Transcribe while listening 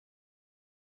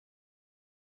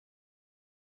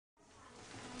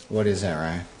What is that,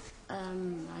 Ryan?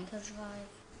 Microdrive.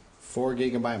 4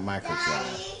 gigabyte microdrive.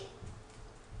 Daddy,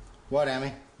 What,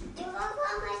 Emmy? do you want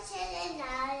my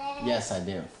 $7? Yes, I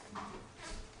do.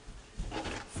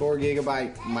 4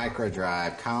 gigabyte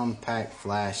microdrive, compact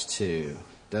flash 2.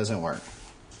 Doesn't work.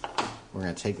 We're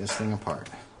going to take this thing apart.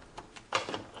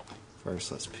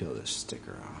 First, let's peel this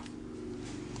sticker off.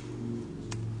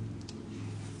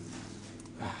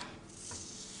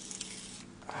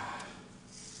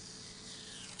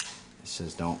 It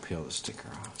says don't peel the sticker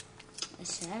off. It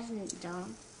says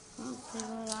don't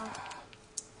peel it off.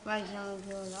 Why can't we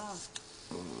peel it off?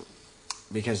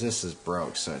 Because this is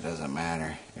broke, so it doesn't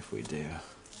matter if we do.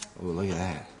 Oh, look at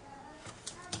that.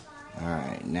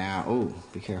 Alright, now, oh,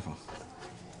 be careful.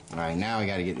 Alright, now we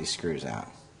got to get these screws out.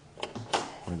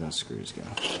 Where'd those screws go?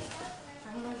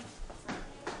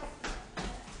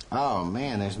 Oh,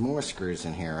 man, there's more screws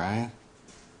in here, Ryan.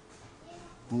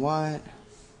 What?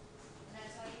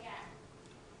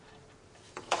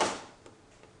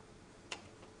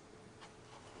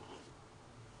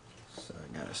 So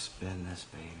I got to spin this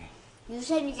baby. You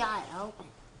said you got it open.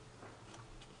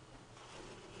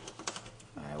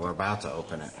 Alright, we're about to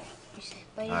open it.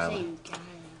 But you said you got it.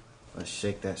 Let's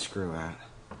shake that screw out.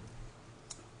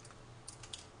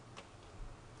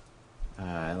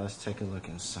 Alright, let's take a look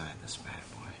inside this bad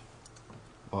boy.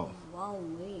 Whoa. Whoa,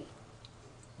 wait.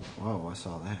 Whoa, what's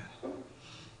all that?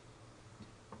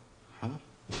 Huh?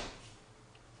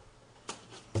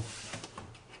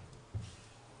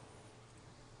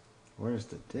 Where's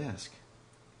the disc?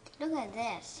 Look at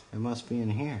this. It must be in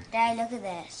here. Daddy, look at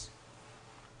this.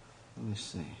 Let me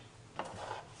see.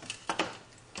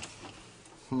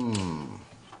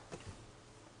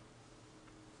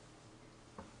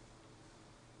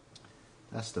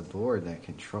 That's the board that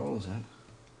controls it.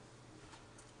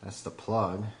 That's the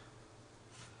plug.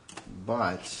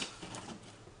 But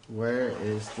where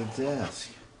is the disc?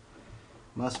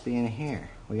 Must be in here.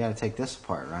 We gotta take this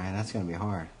apart, Ryan. That's gonna be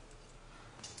hard.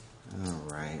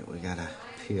 Alright, we gotta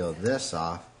peel this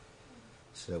off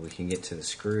so we can get to the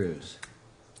screws.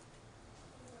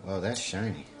 Oh, that's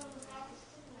shiny.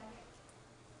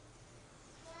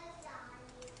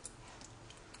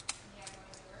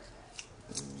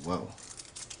 Whoa.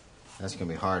 That's going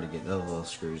to be hard to get those little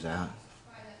screws out.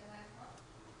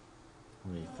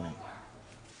 What do you think?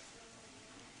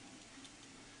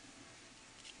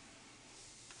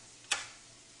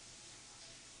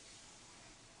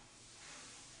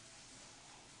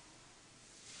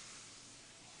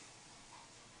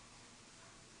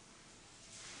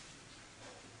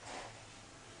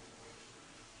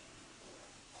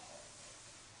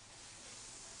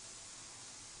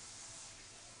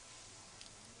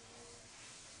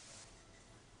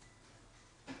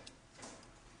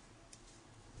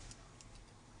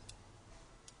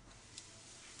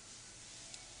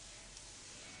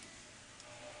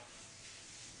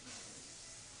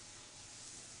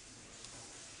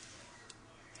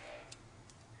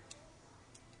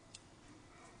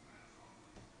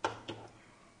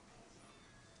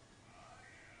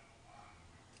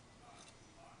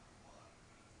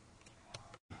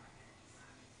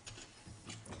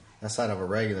 That's out of a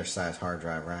regular size hard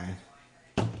drive, Ryan.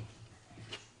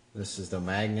 This is the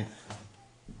magnet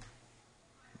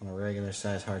on a regular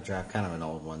size hard drive, kind of an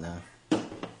old one though.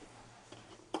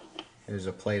 Here's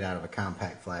a plate out of a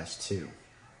compact flash 2.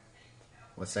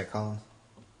 What's that called?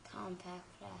 Compact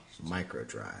flash.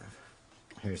 Microdrive.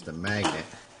 Here's the magnet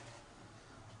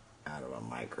out of a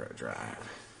microdrive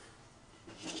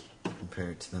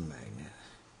compared to the magnet.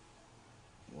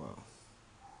 Whoa.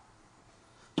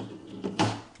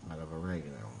 Out of a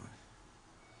regular one.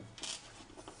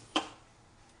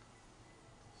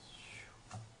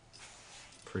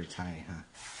 Pretty tiny, huh?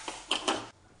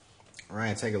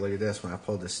 Ryan, take a look at this when I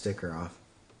pulled this sticker off.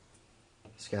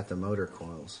 It's got the motor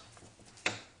coils.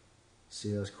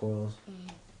 See those coils?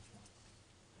 Mm.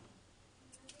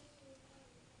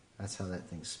 That's how that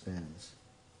thing spins.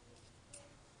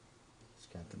 It's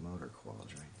got the motor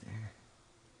coils right there.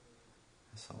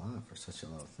 That's a lot for such a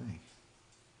little thing.